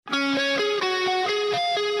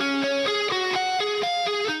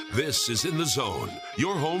This is In the Zone,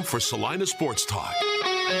 your home for Salina sports talk.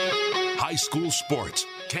 High school sports,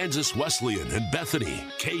 Kansas Wesleyan and Bethany,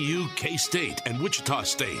 KU, K-State, and Wichita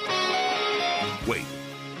State. Wait,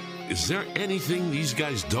 is there anything these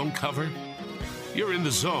guys don't cover? You're in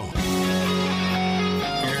the zone.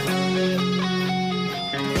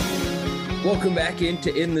 Welcome back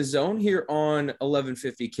into In the Zone here on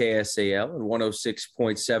 1150 KSAL and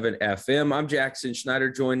 106.7 FM. I'm Jackson Schneider,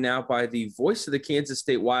 joined now by the voice of the Kansas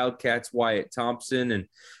State Wildcats, Wyatt Thompson. And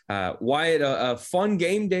Wyatt, a fun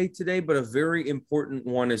game day today, but a very important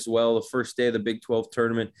one as well. The first day of the Big 12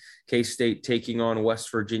 tournament, K-State taking on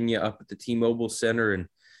West Virginia up at the T-Mobile Center. And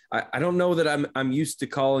I don't know that I'm used to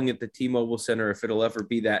calling it the T-Mobile Center, if it'll ever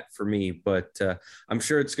be that for me, but I'm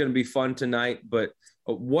sure it's going to be fun tonight. But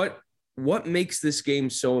what makes this game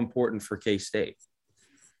so important for K-State?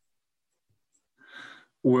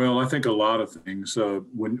 Well, I think a lot of things.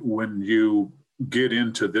 When you get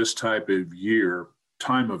into this type of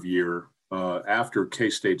time of year, after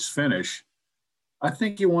K-State's finish, I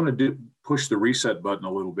think you want to push the reset button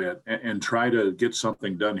a little bit and try to get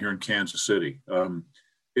something done here in Kansas City.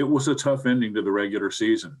 It was a tough ending to the regular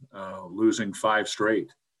season, losing 5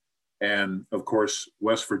 straight. And, of course,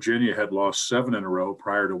 West Virginia had lost 7 in a row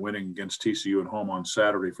prior to winning against TCU at home on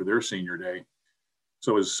Saturday for their senior day.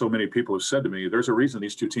 So as so many people have said to me, there's a reason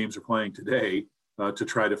these two teams are playing today to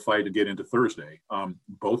try to fight to get into Thursday.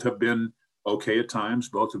 Both have been okay at times.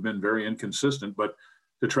 Both have been very inconsistent. But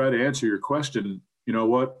to try to answer your question, you know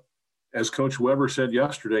what? As Coach Weber said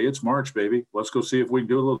yesterday, it's March, baby. Let's go see if we can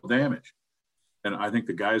do a little damage. And I think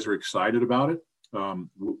the guys are excited about it.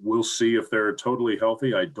 We'll see if they're totally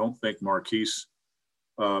healthy. I don't think Marquise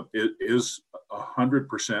is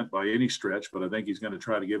 100% by any stretch, but I think he's going to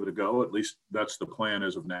try to give it a go. At least that's the plan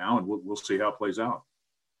as of now, and we'll see how it plays out.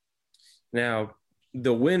 Now,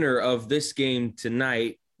 the winner of this game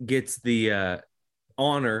tonight gets the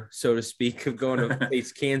honor, so to speak, of going to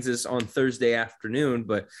face Kansas on Thursday afternoon.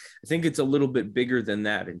 But I think it's a little bit bigger than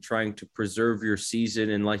that in trying to preserve your season.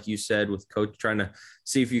 And like you said, with Coach trying to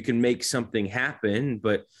see if you can make something happen.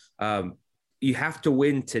 But you have to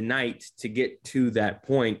win tonight to get to that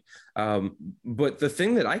point. But the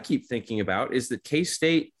thing that I keep thinking about is that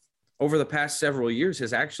K-State over the past several years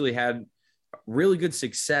has actually had really good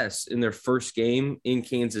success in their first game in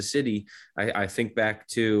Kansas City. I think back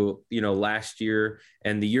to, last year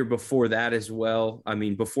and the year before that as well. I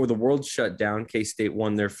mean, before the world shut down, K-State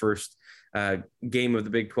won their first game of the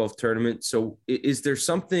Big 12 tournament. So is there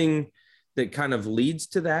something that kind of leads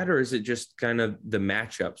to that, or is it just kind of the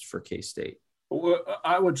matchups for K-State? Well,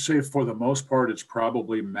 I would say for the most part, it's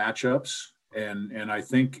probably matchups. And I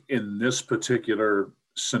think in this particular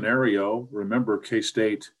scenario, remember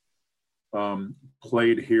K-State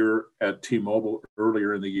played here at T-Mobile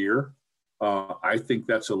earlier in the year. I think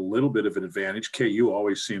that's a little bit of an advantage. KU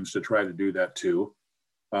always seems to try to do that too.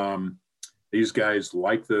 These guys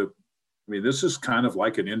this is kind of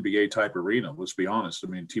like an NBA type arena, let's be honest. I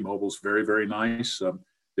mean, T-Mobile's very, very nice.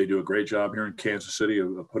 They do a great job here in Kansas City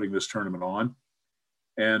of putting this tournament on.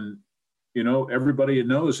 And, everybody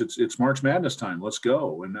knows it's March Madness time. Let's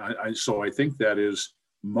go. And so I think that is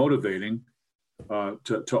motivating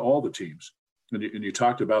to all the teams. And you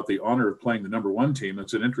talked about the honor of playing the number 1 team.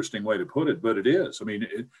 That's an interesting way to put it, but it is. I mean,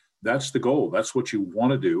 that's the goal. That's what you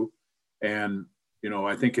want to do. And,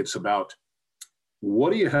 I think it's about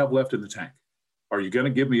what do you have left in the tank? Are you going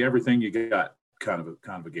to give me everything you got? Kind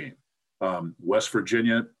of a game. West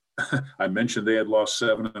Virginia, I mentioned they had lost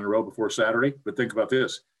 7 in a row before Saturday, but think about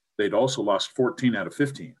this. They'd also lost 14 out of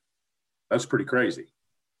 15. That's pretty crazy.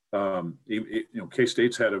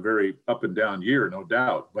 K-State's had a very up and down year, no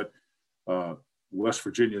doubt, but West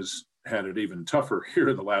Virginia's had it even tougher here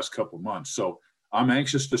in the last couple of months. So I'm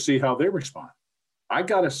anxious to see how they respond. I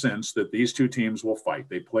got a sense that these two teams will fight.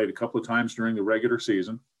 They played a couple of times during the regular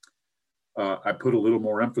season. I put a little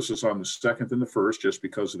more emphasis on the second than the first just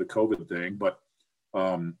because of the COVID thing. But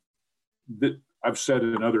I've said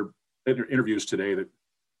in other interviews today that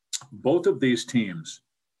both of these teams,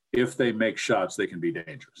 if they make shots, they can be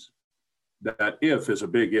dangerous. That if is a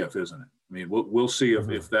big if, isn't it? I mean, we'll see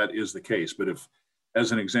if that is the case. But if,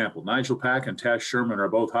 as an example, Nigel Pack and Tash Sherman are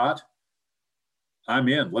both hot, I'm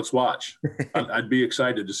in. Let's watch. I'd be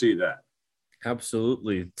excited to see that.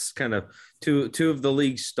 Absolutely. It's kind of two of the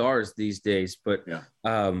league stars these days. But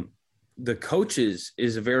yeah. The coaches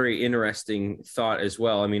is a very interesting thought as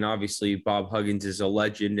well. I mean, obviously, Bob Huggins is a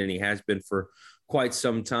legend, and he has been for quite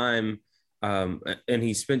some time. And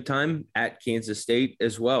he spent time at Kansas State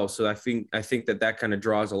as well. So I think that kind of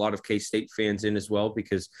draws a lot of K-State fans in as well,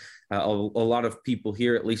 because a lot of people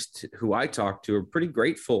here, at least who I talked to, are pretty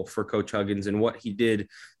grateful for Coach Huggins and what he did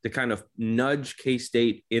to kind of nudge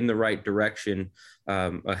K-State in the right direction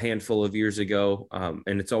a handful of years ago.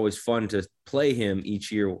 And it's always fun to play him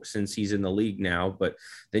each year since he's in the league now. But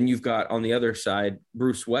then you've got on the other side,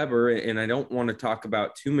 Bruce Weber, and I don't want to talk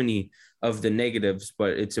about too many of the negatives,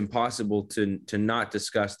 but it's impossible to not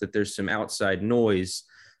discuss that there's some outside noise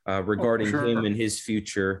regarding him and his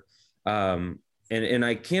future. And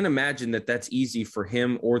I can't imagine that that's easy for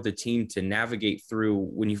him or the team to navigate through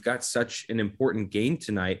when you've got such an important game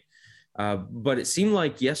tonight. But it seemed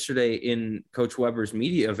like yesterday in Coach Weber's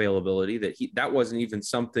media availability that wasn't even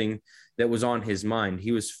something that was on his mind.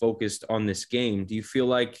 He was focused on this game. Do you feel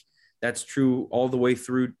like that's true all the way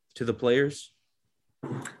through to the players?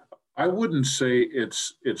 I wouldn't say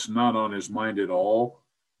it's not on his mind at all,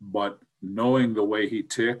 but knowing the way he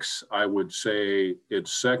ticks, I would say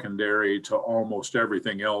it's secondary to almost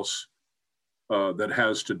everything else that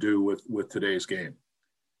has to do with today's game.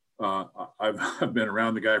 I've been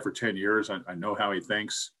around the guy for 10 years. I know how he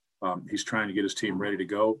thinks. He's trying to get his team ready to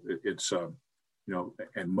go. It's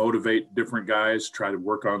and motivate different guys, try to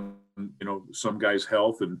work on, some guys'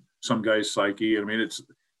 health and some guys' psyche. I mean,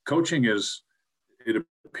 coaching it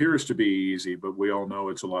appears to be easy, but we all know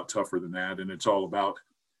it's a lot tougher than that. And it's all about,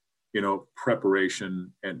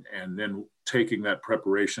 preparation and then taking that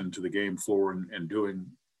preparation to the game floor and doing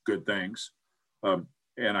good things.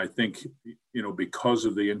 And I think, because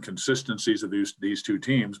of the inconsistencies of these two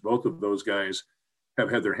teams, both of those guys have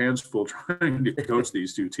had their hands full trying to coach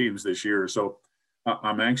these two teams this year. So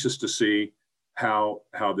I'm anxious to see how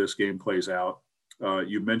this game plays out.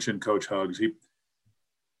 You mentioned Coach Huggs.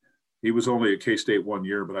 He was only at K-State 1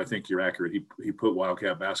 year, but I think you're accurate. He put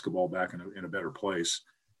Wildcat basketball back in a better place.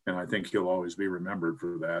 And I think he'll always be remembered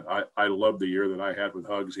for that. I loved the year that I had with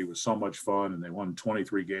Huggs. He was so much fun, and they won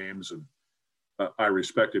 23 games. And I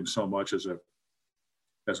respect him so much as a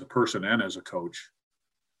person and as a coach.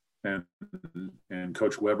 And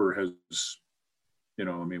Coach Weber has,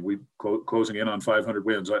 we closing in on 500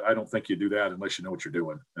 wins. I don't think you do that unless you know what you're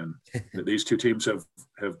doing. And these two teams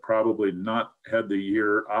have probably not had the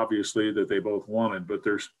year, obviously, that they both wanted. But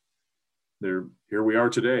here we are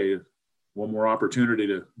today. One more opportunity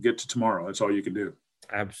to get to tomorrow. That's all you can do.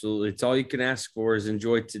 Absolutely. It's all you can ask for is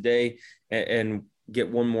enjoy today and get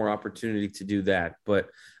one more opportunity to do that. But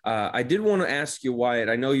I did want to ask you, Wyatt,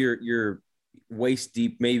 I know you're waist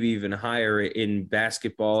deep, maybe even higher in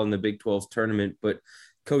basketball in the Big 12 tournament, but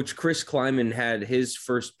Coach Chris Kleiman had his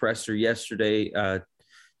first presser yesterday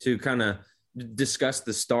to kind of discuss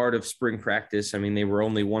the start of spring practice. I mean, they were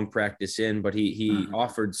only one practice in, but he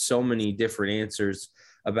offered so many different answers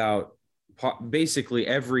about basically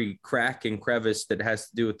every crack and crevice that has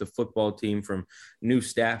to do with the football team, from new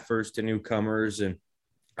staffers to newcomers. And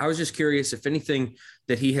I was just curious if anything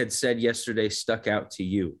that he had said yesterday stuck out to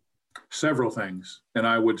you. Several things. And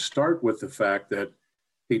I would start with the fact that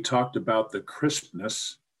he talked about the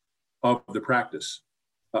crispness of the practice.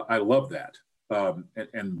 I love that.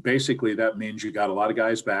 And basically that means you got a lot of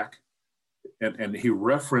guys back. And he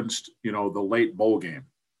referenced, the late bowl game,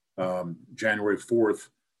 January 4th,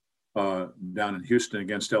 down in Houston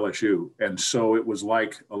against LSU. And so it was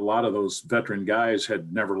like a lot of those veteran guys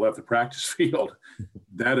had never left the practice field.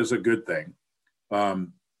 That is a good thing.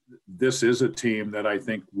 This is a team that I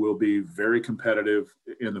think will be very competitive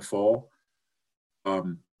in the fall.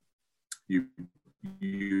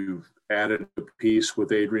 You've added a piece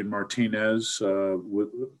with Adrian Martinez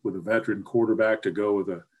with a veteran quarterback to go with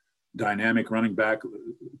a dynamic running back.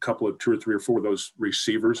 A couple of 2 or 3 or 4 of those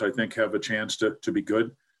receivers, I think, have a chance to be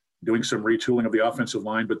good. Doing some retooling of the offensive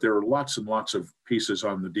line, but there are lots and lots of pieces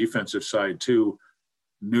on the defensive side too,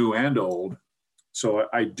 new and old. So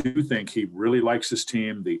I do think he really likes his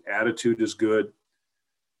team. The attitude is good.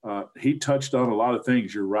 He touched on a lot of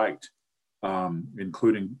things, you're right,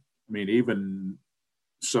 including, even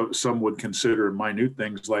some would consider minute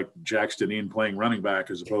things like Jack Stanine playing running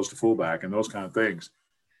back as opposed to fullback and those kind of things.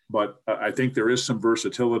 But I think there is some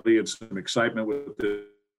versatility and some excitement with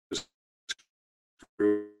this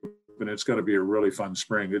group, and it's going to be a really fun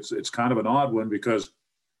spring. It's kind of an odd one because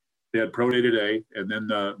they had pro day today, and then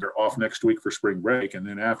they're off next week for spring break, and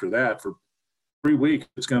then after that for 3 weeks,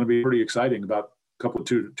 it's going to be pretty exciting. About a couple of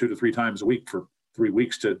 2 to 3 times a week for 3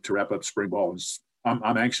 weeks to wrap up spring ball.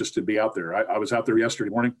 I'm anxious to be out there. I was out there yesterday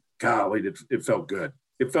morning. Golly, it felt good.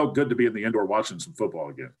 It felt good to be in the indoor watching some football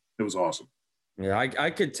again. It was awesome. Yeah, I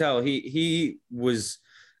could tell he was.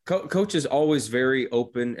 Coach is always very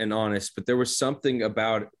open and honest, but there was something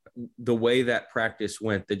about the way that practice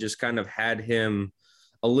went that just kind of had him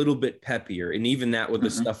a little bit peppier. And even that with the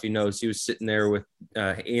stuffy nose, he was sitting there with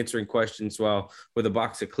answering questions while with a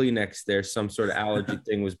box of Kleenex there, some sort of allergy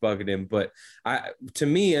thing was bugging him. But to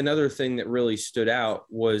me, another thing that really stood out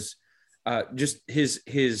was just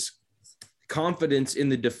his confidence in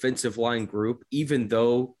the defensive line group, even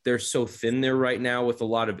though they're so thin there right now with a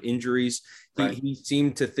lot of injuries. He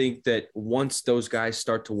seemed to think that once those guys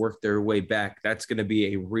start to work their way back, that's going to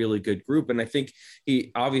be a really good group. And I think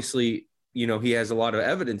he obviously, he has a lot of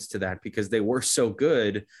evidence to that because they were so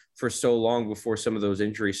good for so long before some of those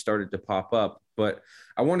injuries started to pop up. But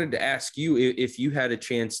I wanted to ask you if you had a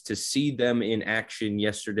chance to see them in action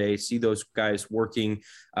yesterday, see those guys working.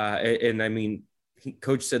 And I mean,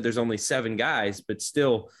 Coach said there's only 7 guys, but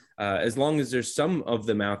still, as long as there's some of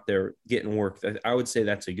them out there getting work, I would say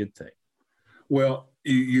that's a good thing. Well,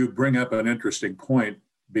 you bring up an interesting point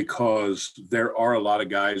because there are a lot of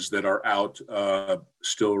guys that are out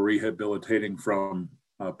still rehabilitating from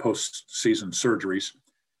postseason surgeries.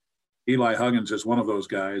 Eli Huggins is one of those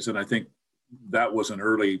guys, and I think that was an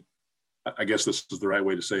early, I guess this is the right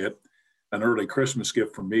way to say it, an early Christmas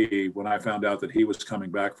gift for me when I found out that he was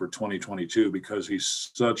coming back for 2022 because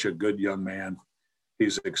he's such a good young man.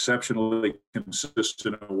 He's exceptionally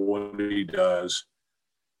consistent in what he does.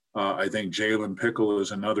 I think Jalen Pickle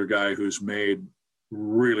is another guy who's made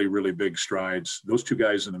really, really big strides. Those 2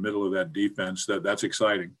 guys in the middle of that defense, that's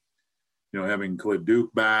exciting. Having Khalid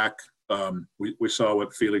Duke back, we saw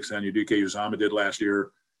what Felix Anudike-Uzama did last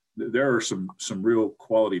year. There are some real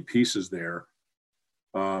quality pieces there.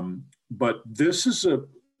 But this is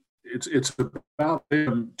it's about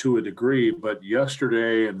him to a degree, but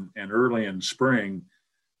yesterday and early in spring,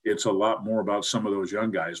 it's a lot more about some of those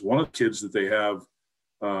young guys. One of the kids that they have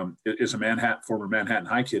is a former Manhattan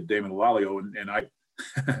High kid, Damon Lalio, and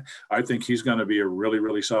I think he's going to be a really,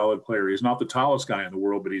 really solid player. He's not the tallest guy in the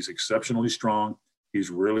world, but he's exceptionally strong. He's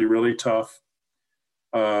really, really tough.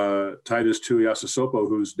 Titus Tuiasosopo,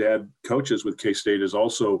 whose dad coaches with K-State, is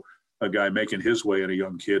also a guy making his way and a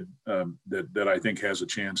young kid that I think has a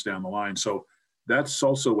chance down the line. So that's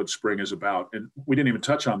also what spring is about. And we didn't even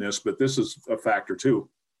touch on this, but this is a factor too.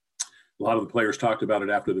 A lot of the players talked about it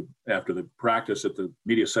after the practice at the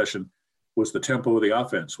media session was the tempo of the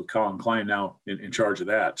offense with Colin Klein now in charge of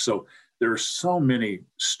that. So there are so many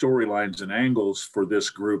storylines and angles for this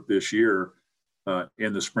group this year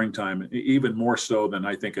in the springtime, even more so than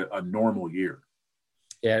I think a normal year.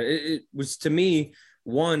 Yeah, it was, to me,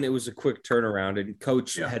 one, it was a quick turnaround, and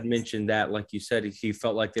Coach had mentioned that, like you said, he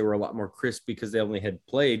felt like they were a lot more crisp because they only had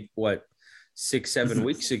played 6-7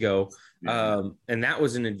 weeks ago. And that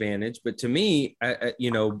was an advantage. But to me,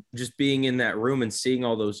 just being in that room and seeing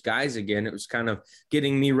all those guys again, it was kind of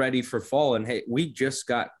getting me ready for fall. And hey, we just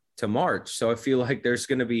got to March. So I feel like there's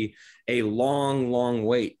going to be a long, long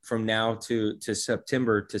wait from now to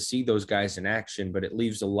September to see those guys in action. But it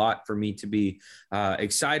leaves a lot for me to be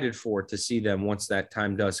excited for, to see them once that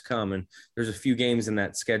time does come. And there's a few games in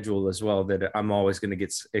that schedule as well that I'm always going to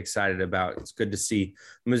get excited about. It's good to see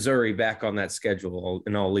Missouri back on that schedule,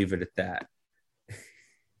 and I'll leave it at that.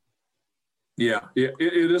 Yeah, it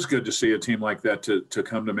is good to see a team like that to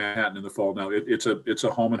come to Manhattan in the fall. Now it's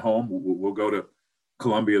a home and home. We'll go to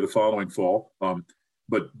Columbia the following fall.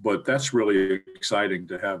 But that's really exciting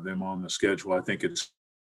to have them on the schedule. I think it's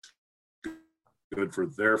good for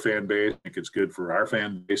their fan base. I think it's good for our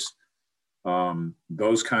fan base.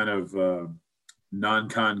 Those kind of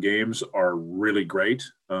non-con games are really great.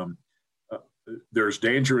 There's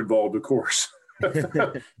danger involved, of course,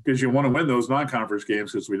 because you want to win those non-conference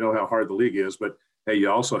games because we know how hard the league is. But hey, you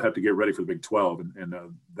also have to get ready for the Big 12, and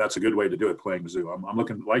that's a good way to do it, playing Mizzou.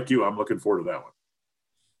 I'm looking forward to that one.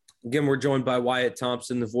 Again, we're joined by Wyatt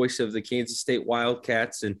Thompson, the voice of the Kansas State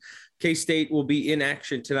Wildcats, and K-State will be in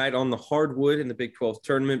action tonight on the hardwood in the Big 12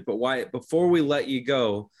 tournament. But Wyatt, before we let you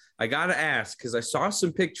go, I got to ask, because I saw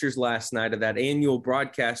some pictures last night of that annual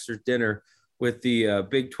broadcasters dinner with the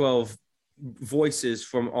Big 12 voices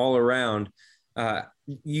from all around.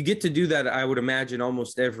 You get to do that, I would imagine,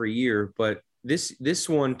 almost every year, but this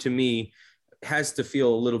one to me has to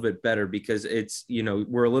feel a little bit better because it's,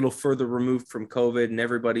 we're a little further removed from COVID and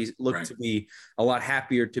everybody's looked to be a lot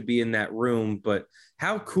happier to be in that room. But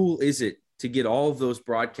how cool is it to get all of those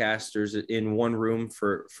broadcasters in one room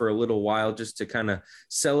for a little while, just to kind of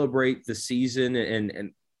celebrate the season?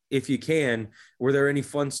 And if you can, were there any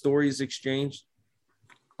fun stories exchanged?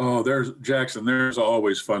 Oh, there's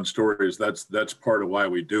always fun stories. That's part of why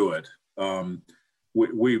we do it.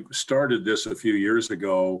 We started this a few years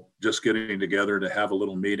ago, just getting together to have a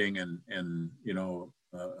little meeting and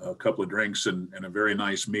a couple of drinks and a very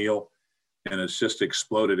nice meal. and it's just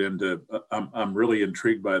exploded into. I'm really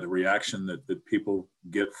intrigued by the reaction that people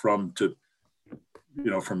get from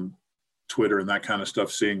Twitter and that kind of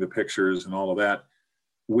stuff, seeing the pictures and all of that.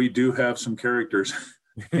 We do have some characters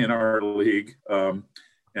in our league,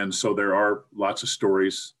 and so there are lots of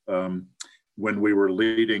stories. When we were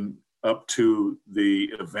leading up to the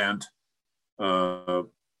event,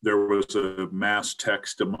 there was a mass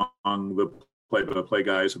text among the play-by-play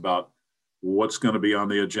guys about what's going to be on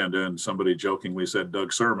the agenda, and somebody jokingly said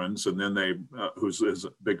Doug Sermons, and then they, who's a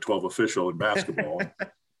Big 12 official in basketball,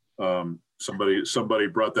 somebody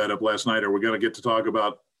brought that up last night. Are we going to get to talk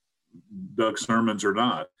about Doug Sermons or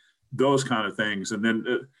not? Those kind of things, and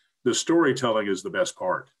then the storytelling is the best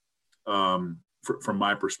part from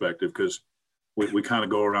my perspective, because we kind of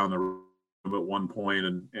go around the room at one point,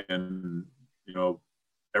 and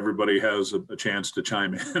everybody has a chance to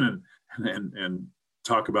chime in and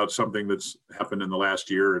talk about something that's happened in the last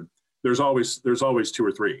year. And there's always two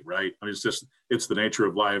or three, right? I mean, it's the nature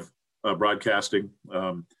of live broadcasting.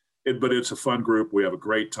 But it's a fun group. We have a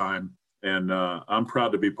great time, and I'm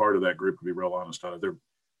proud to be part of that group, to be real honest on it.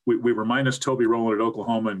 We were minus Toby Rowland at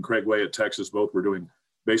Oklahoma and Craig Way at Texas. Both were doing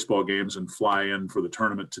baseball games and fly in for the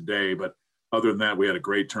tournament today. But other than that, we had a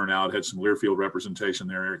great turnout, had some Learfield representation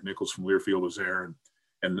there. Eric Nichols from Learfield was there,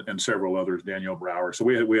 and several others, Danielle Brower. So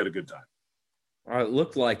we had a good time. It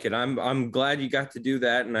looked like it. I'm glad you got to do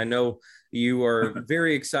that. And I know you are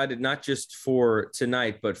very excited, not just for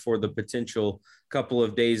tonight, but for the potential couple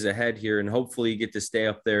of days ahead here. And hopefully you get to stay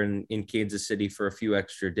up there in Kansas City for a few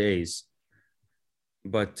extra days.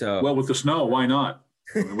 But well, with the snow, why not?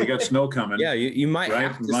 I mean, we got snow coming. Yeah, you might right?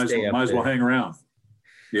 have to stay up might as well there. hang around.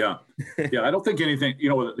 Yeah. Yeah. I don't think anything,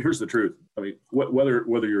 here's the truth. I mean,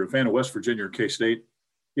 whether you're a fan of West Virginia or K-State,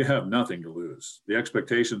 you have nothing to lose. The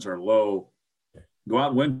expectations are low. Go out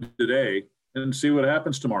and win today and see what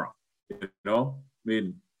happens tomorrow. I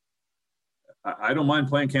mean, I don't mind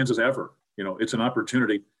playing Kansas ever. It's an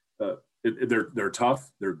opportunity. They're tough.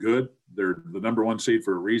 They're good. They're the number one seed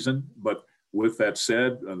for a reason. But with that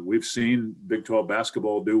said, we've seen Big 12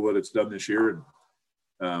 basketball do what it's done this year.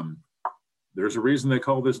 And there's a reason they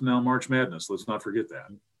call this now March Madness. Let's not forget that.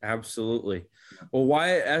 Absolutely. Well,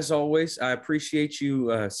 Wyatt, as always, I appreciate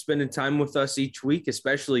you spending time with us each week,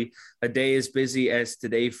 especially a day as busy as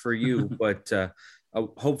today for you. But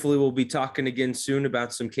hopefully we'll be talking again soon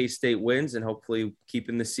about some K-State wins and hopefully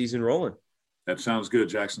keeping the season rolling. That sounds good,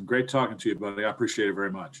 Jackson. Great talking to you, buddy. I appreciate it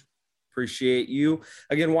very much. Appreciate you.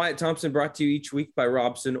 Again, Wyatt Thompson, brought to you each week by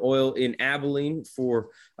Robson Oil in Abilene.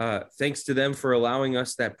 Thanks to them for allowing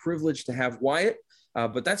us that privilege to have Wyatt.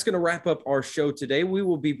 But that's going to wrap up our show today. We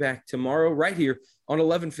will be back tomorrow right here on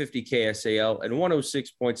 1150 KSAL and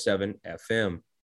 106.7 FM.